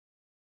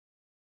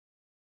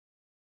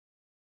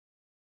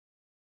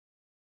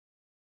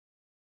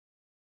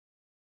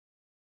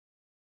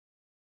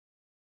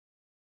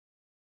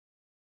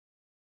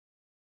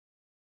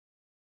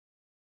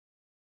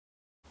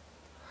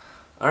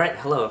Alright,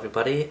 hello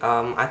everybody.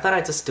 I thought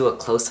I'd just do a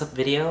close-up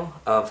video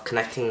of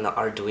connecting the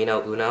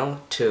Arduino Uno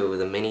to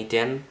the mini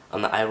DIN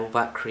on the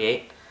iRobot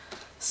Create.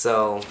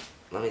 So,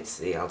 let me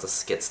see, I'll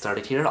just get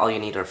started here. All you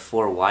need are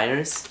 4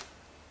 wires.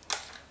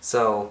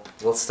 So,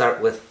 we'll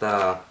start with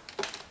the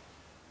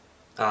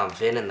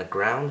VIN and the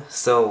ground.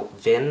 So,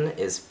 VIN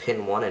is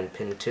pin 1 and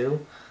pin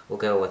 2. We'll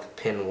go with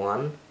pin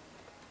 1.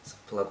 So,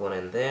 plug one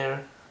in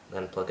there,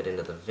 then plug it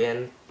into the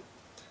VIN.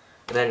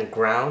 And then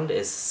ground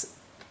is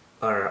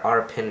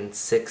our pin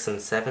 6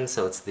 and 7,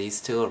 so it's these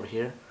two over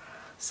here.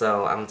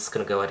 So I'm just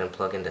going to go ahead and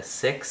plug into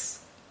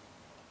 6,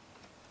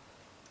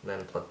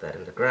 then plug that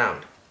into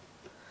ground.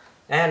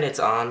 And it's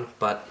on,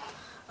 but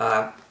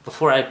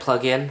before I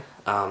plug in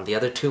the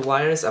other 2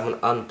 wires, I'm going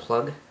to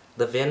unplug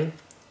the VIN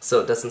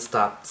so it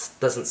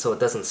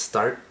doesn't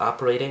start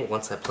operating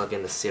once I plug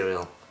in the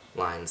serial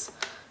lines.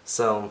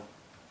 So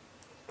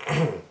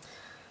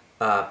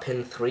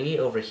pin 3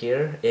 over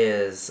here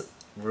is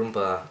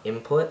Roomba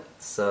input,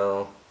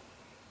 so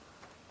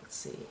let's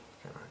see,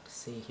 kind of hard to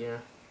see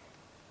here.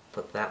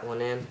 Put that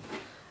one in,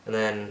 and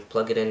then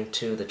plug it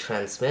into the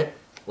transmit,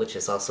 which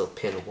is also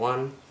pin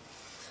 1.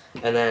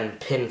 And then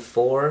pin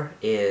 4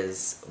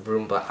 is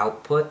Roomba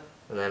output,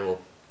 and then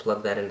we'll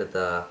plug that into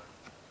the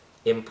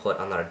input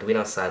on the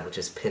Arduino side, which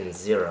is pin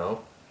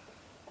 0.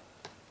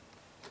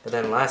 And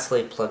then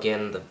lastly, plug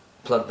the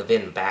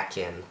VIN back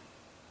in,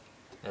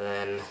 and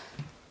then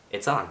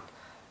it's on.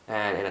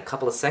 And in a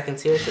couple of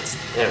seconds here,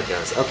 there it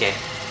goes. Okay.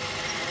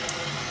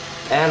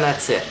 And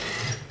that's it.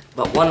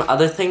 But one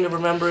other thing to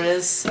remember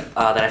is,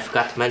 that I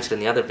forgot to mention in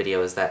the other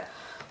video, is that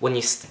when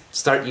you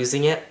start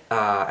using it,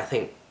 I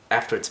think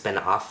after it's been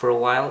off for a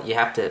while, you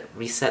have to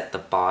reset the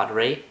baud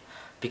rate,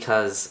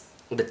 because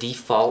the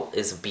default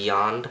is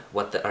beyond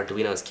what the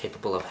Arduino is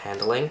capable of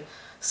handling.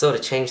 So to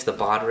change the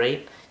baud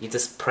rate, you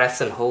just press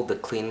and hold the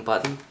clean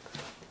button.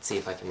 Let's see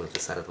if I can move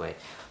this out of the way.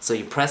 So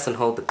you press and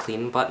hold the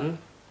clean button,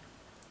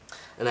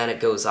 and then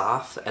it goes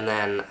off, and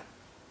then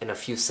in a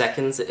few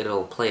seconds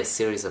it'll play a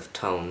series of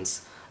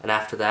tones, and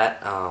after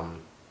that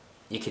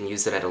you can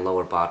use it at a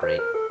lower baud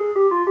rate.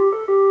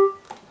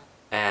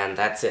 And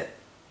that's it.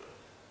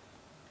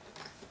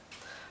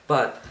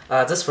 But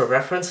just for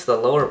reference, the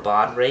lower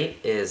baud rate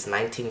is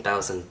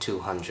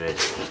 19,200.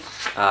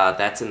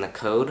 That's in the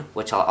code,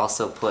 which I'll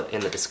also put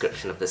in the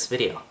description of this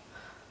video.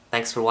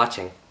 Thanks for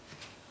watching.